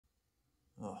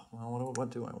Oh, well, what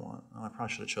do I want? Oh, I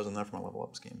probably should have chosen that for my level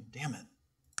up scheme. Damn it.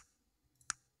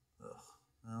 Ugh.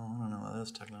 Well, I don't know. That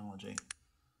is technology.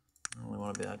 I don't really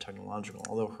want to be that technological,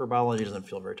 although herbology doesn't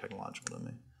feel very technological to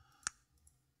me.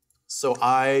 So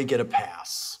I get a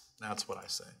pass. That's what I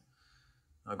say.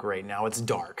 Oh, great. Now it's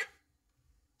dark.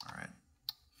 All right.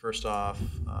 First off,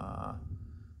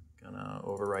 gonna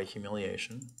overwrite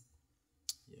humiliation.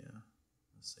 Yeah.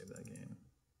 Let's save that game.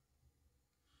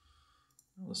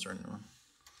 Oh, let's start a new one.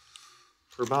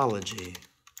 Herbology.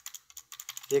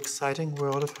 The exciting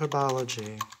world of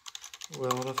herbology.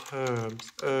 World of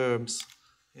herbs.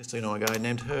 I used to know a guy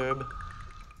named Herb.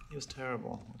 He was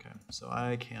terrible. Okay, so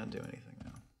I can't do anything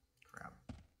now. Crap.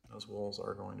 Those wolves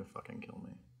are going to fucking kill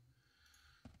me.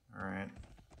 Alright.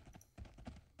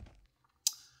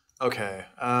 Okay,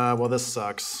 well this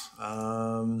sucks.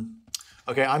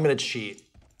 Okay, I'm gonna cheat.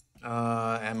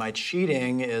 And my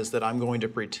cheating is that I'm going to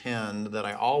pretend that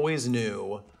I always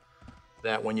knew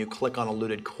that when you click on a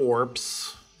looted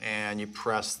corpse and you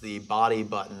press the body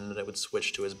button, that it would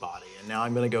switch to his body. And now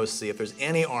I'm gonna go see if there's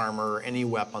any armor or any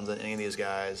weapons on any of these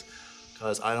guys,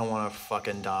 because I don't wanna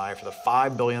fucking die for the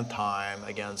 5 billionth time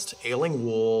against ailing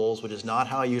wolves, which is not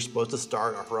how you're supposed to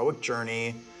start a heroic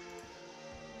journey.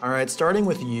 All right, starting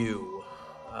with you,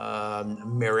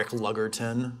 Merrick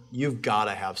Luggerton, you've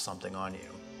gotta have something on you.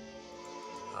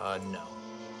 No.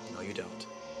 No, you don't.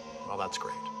 Well, that's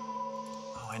great.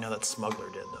 Oh, I know that Smuggler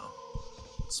did, though.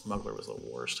 Smuggler was the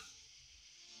worst.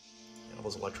 Yeah, all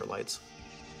those electrolytes.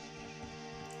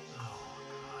 Oh,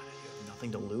 God, you have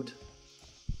nothing to loot?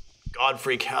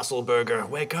 Godfrey Castleberger,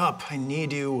 wake up! I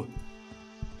need you.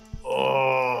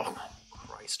 Oh,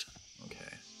 Christ.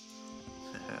 Okay.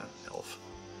 Elf.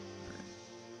 All right.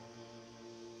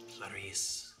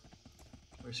 Clarice.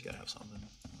 Where's she gotta have something?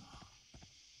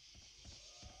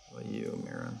 What about you,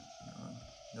 Mirren?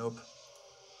 Nope.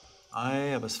 I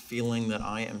have a feeling that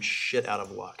I am shit out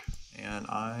of luck. And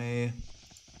hey,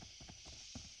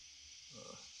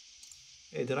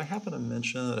 did I happen to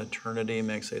mention that Eternity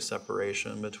makes a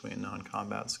separation between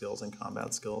non-combat skills and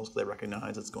combat skills? They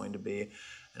recognize it's going to be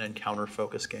an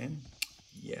encounter-focused game.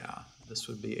 Yeah, this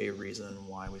would be a reason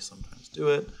why we sometimes do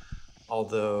it.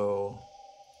 Although,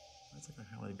 that's like a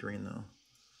highlighted green though.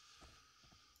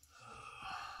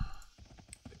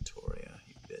 Victoria,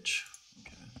 you bitch.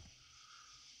 Okay.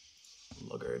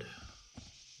 Luggard.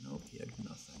 Nope, he had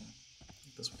nothing.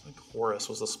 This was like Horus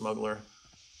was the smuggler.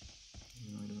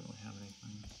 Even though he didn't really have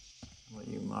anything. How about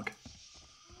you, Muck?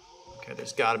 Okay,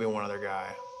 there's gotta be one other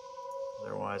guy.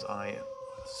 Otherwise,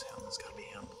 this is him. It's gotta be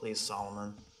him. Please,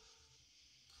 Solomon.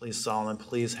 Please, Solomon,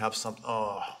 please have something.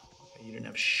 Oh, okay, you didn't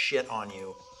have shit on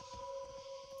you.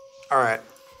 Alright.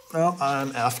 Well,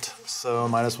 I'm effed, so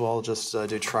might as well just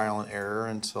do trial and error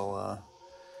until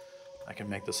I can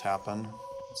make this happen.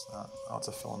 What's that? Oh, it's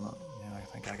a filament. Yeah, I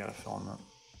think I got a filament.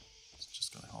 It's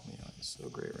just gonna help me out. It's so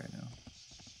great right now.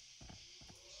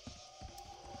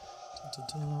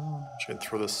 Should I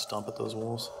throw this stump at those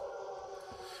wolves?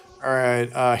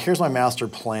 Alright, here's my master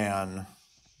plan.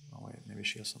 Oh wait, maybe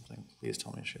she has something. Please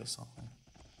tell me she has something.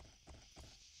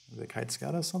 Maybe the Kite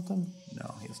Scout has something?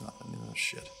 No, he's not gonna do that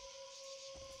shit.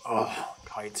 Oh,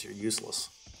 Kites, you're useless.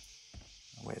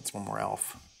 Oh, wait, it's one more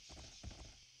elf.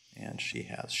 And she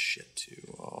has shit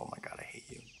too. Oh my god, I hate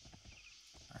you.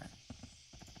 Alright.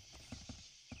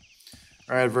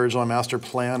 Alright, Virgil, our master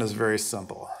plan is very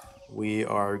simple. We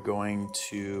are going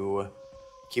to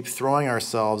keep throwing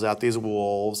ourselves at these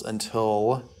wolves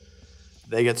until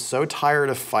they get so tired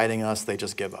of fighting us, they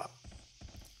just give up.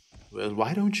 Well,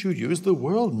 why don't you use the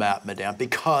world map, madame?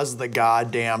 Because the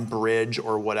goddamn bridge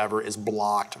or whatever is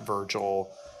blocked,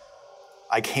 Virgil.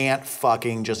 I can't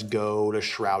fucking just go to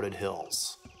Shrouded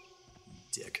Hills.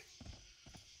 Dick.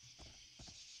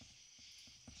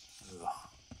 Ugh.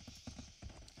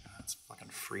 God, it's fucking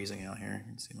freezing out here.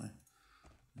 You can see my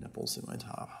nipples in my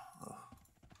top. Ugh.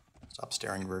 Stop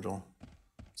staring, Virgil.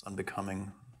 It's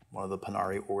unbecoming. One of the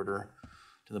Panari Order.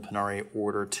 Did the Panari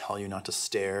Order tell you not to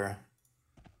stare?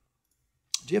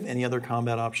 Do you have any other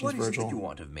combat options, Virgil? What is it that you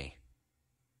want of me?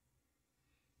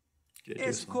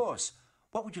 Yes, of course.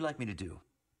 What would you like me to do?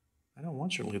 I don't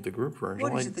want you to leave the group, Virgil.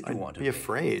 What is it that you want of me? I'd be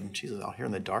afraid. Jesus, out here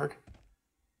in the dark.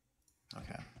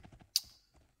 Okay.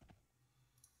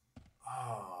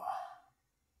 Oh.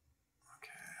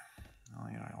 Okay. Well,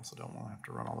 yeah, I also don't want to have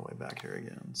to run all the way back here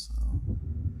again, so...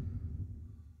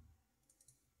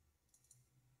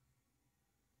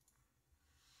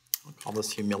 I'll call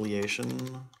this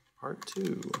Humiliation Part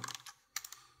 2.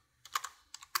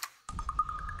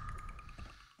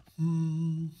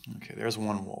 Okay, there's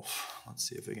one wolf. Let's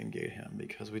see if we can gate him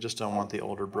because we just don't want the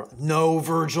older brother. No,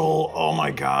 Virgil! Oh my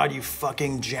god, you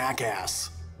fucking jackass.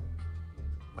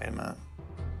 Wait a minute.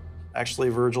 Actually,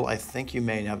 Virgil, I think you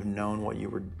may have known what you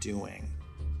were doing,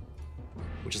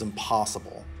 which is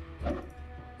impossible.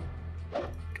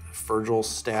 Virgil,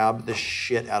 stab the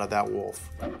shit out of that wolf.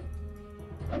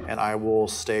 And I will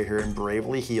stay here and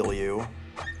bravely heal you.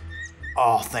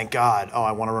 Oh, thank God. Oh,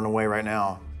 I want to run away right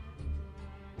now.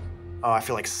 Oh, I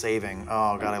feel like saving.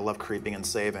 Oh God, I love creeping and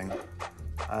saving.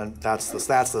 That's the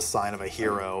sign of a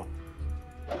hero.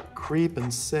 Creep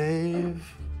and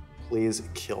save. Please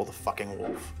kill the fucking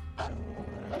wolf.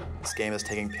 This game is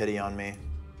taking pity on me.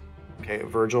 Okay,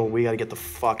 Virgil, we gotta get the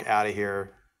fuck out of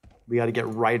here. We gotta get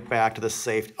right back to the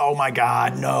safe. Oh my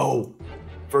God, no!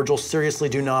 Virgil, seriously,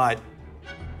 do not.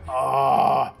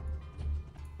 Ah.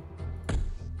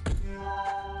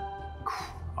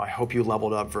 I hope you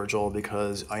leveled up, Virgil,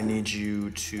 because I need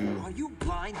you to... Are you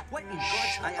blind? What in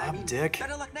God's... I mean, Dick.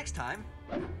 Better luck next time.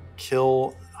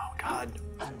 Kill... Oh, God.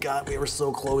 Oh, God, we were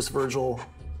so close, Virgil.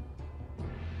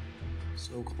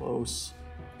 So close.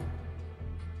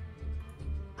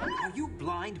 Are you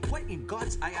blind? What in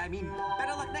God's... I mean,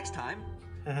 better luck next time.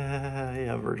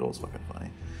 Yeah, Virgil's fucking funny.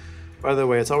 By the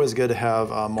way, it's always good to have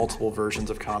multiple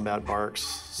versions of combat barks.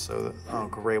 So, that, oh,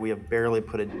 great. We have barely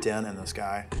put a dent in this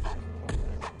guy.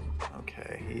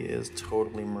 Okay, he is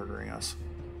totally murdering us.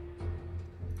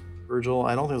 Virgil,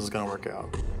 I don't think this is going to work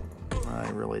out. I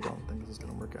really don't think this is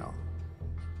going to work out.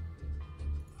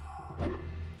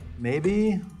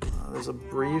 Maybe there's a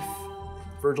brief...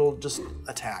 Virgil, just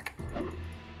attack.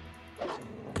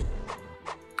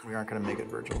 We aren't going to make it,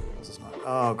 Virgil. This is not...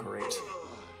 Oh, great.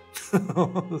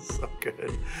 So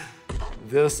good.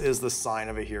 This is the sign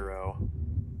of a hero.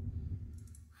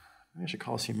 Maybe I should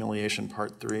call this Humiliation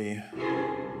Part 3.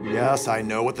 Yes, I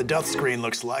know what the death screen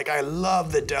looks like. I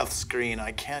love the death screen.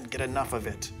 I can't get enough of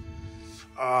it.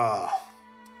 Ah,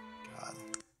 God.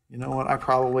 You know what? I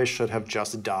probably should have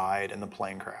just died in the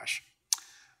plane crash.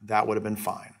 That would have been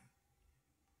fine.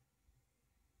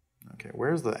 Okay,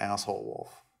 where's the asshole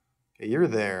wolf? Okay, you're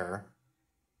there.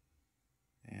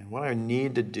 And what I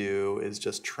need to do is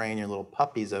just train your little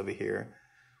puppies over here.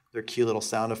 Their cute little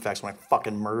sound effects when I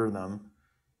fucking murder them.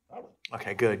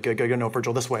 Okay, good. No,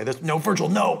 Virgil, this way. No, Virgil,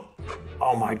 no!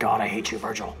 Oh my God, I hate you,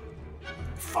 Virgil.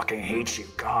 Fucking hate you.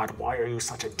 God, why are you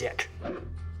such a dick?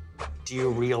 Do you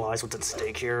realize what's at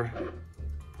stake here?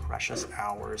 Precious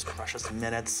hours, precious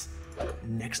minutes.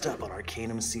 Next up on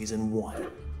Arcanum Season 1,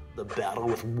 the battle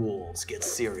with wolves gets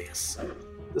serious.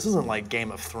 This isn't like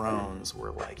Game of Thrones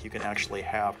where like you can actually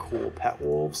have cool pet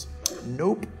wolves.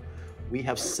 Nope. We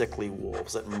have sickly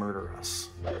wolves that murder us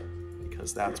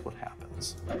because that's what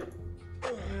happens.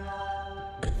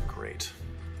 Great.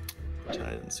 Pretend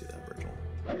I didn't see that, Virgil.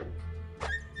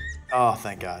 Oh,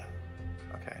 thank God.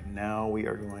 Okay, now we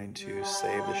are going to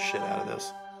save the shit out of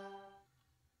this.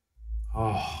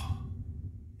 Oh,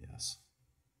 yes.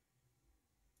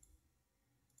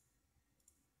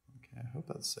 Okay, I hope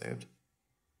that's saved.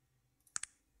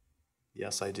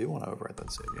 Yes, I do want to overwrite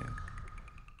that save game.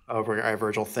 Oh, all right,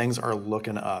 Virgil, things are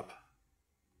looking up.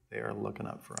 They are looking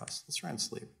up for us. Let's try and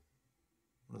sleep.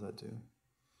 What does that do?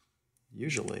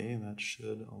 Usually, that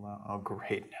should allow... Oh,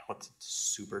 great. Now it's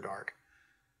super dark.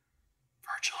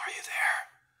 Virgil, are you there?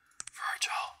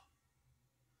 Virgil?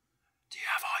 Do you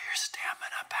have all your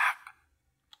stamina back?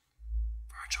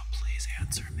 Virgil, please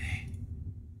answer me.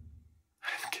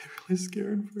 I'm getting really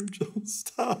scared, Virgil.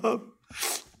 Stop.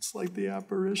 It's like the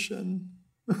apparition.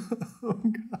 Oh,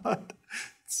 God.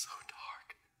 It's so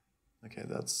dark. Okay,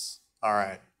 that's... All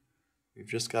right. We've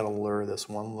just got to lure this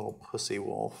one little pussy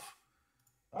wolf.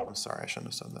 I'm sorry, I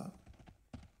shouldn't have said that.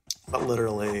 But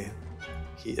literally,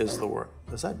 he is the word.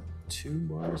 Is that 2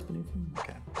 bars beneath him?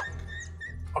 Okay.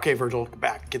 Okay, Virgil,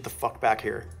 back. Get the fuck back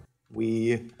here.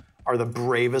 We are the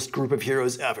bravest group of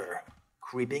heroes ever.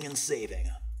 Creeping and saving.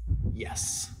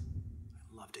 Yes.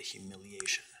 I loved a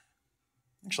humiliation.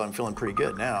 Actually, I'm feeling pretty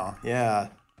good now. Yeah.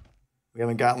 We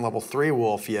haven't gotten level 3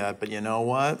 wolf yet, but you know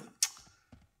what?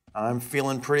 I'm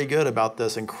feeling pretty good about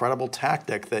this incredible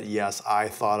tactic that, yes, I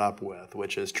thought up with,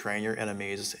 which is train your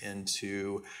enemies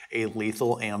into a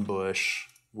lethal ambush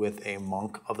with a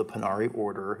monk of the Panari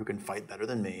Order who can fight better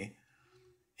than me,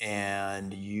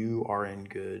 and you are in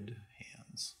good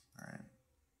hands. All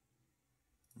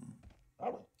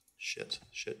right. Shit.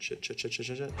 All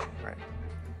right.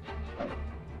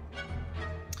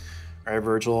 All right,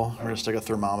 Virgil, we're gonna stick a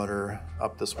thermometer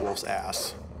up this wolf's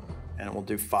ass. And it will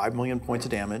do 5 million points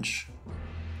of damage.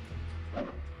 Oh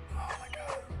my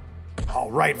God. All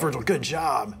right, Virgil, good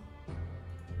job.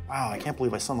 Wow, I can't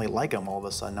believe I suddenly like him all of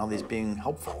a sudden. Now that he's being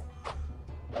helpful.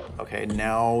 Okay,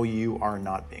 now you are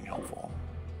not being helpful.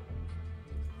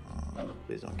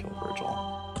 Please don't kill Virgil.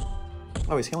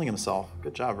 Oh, he's healing himself.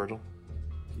 Good job, Virgil.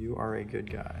 You are a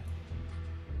good guy.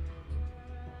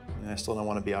 And I still don't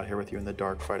want to be out here with you in the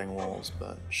dark fighting wolves,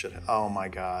 but shit. Oh my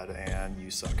god, and you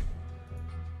suck.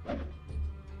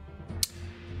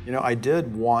 You know, I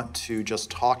did want to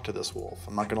just talk to this wolf.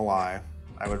 I'm not going to lie.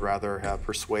 I would rather have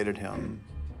persuaded him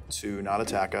to not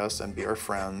attack us and be our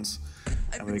friends.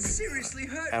 And we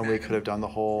could have done the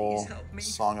whole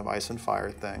Song of Ice and Fire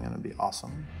thing, and it'd be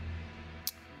awesome.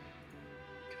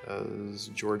 Because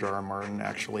George R.R. Martin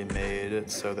actually made it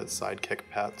so that sidekick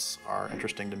pets are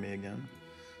interesting to me again.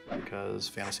 Because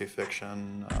fantasy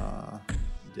fiction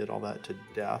did all that to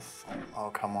death.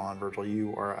 Oh, come on, Virgil.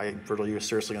 Virgil, you're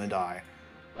seriously going to die.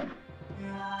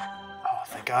 Oh,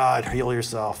 thank God. Heal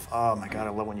yourself. Oh, my God. I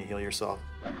love when you heal yourself.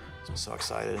 I'm so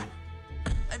excited.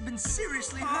 I've been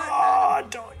seriously hurt. Ah,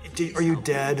 are you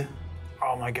dead?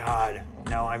 Oh, my God.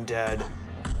 No, I'm dead.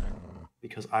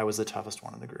 Because I was the toughest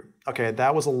one in the group. Okay,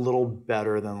 that was a little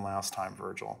better than last time,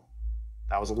 Virgil.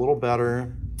 That was a little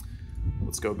better.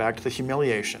 Let's go back to the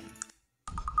humiliation.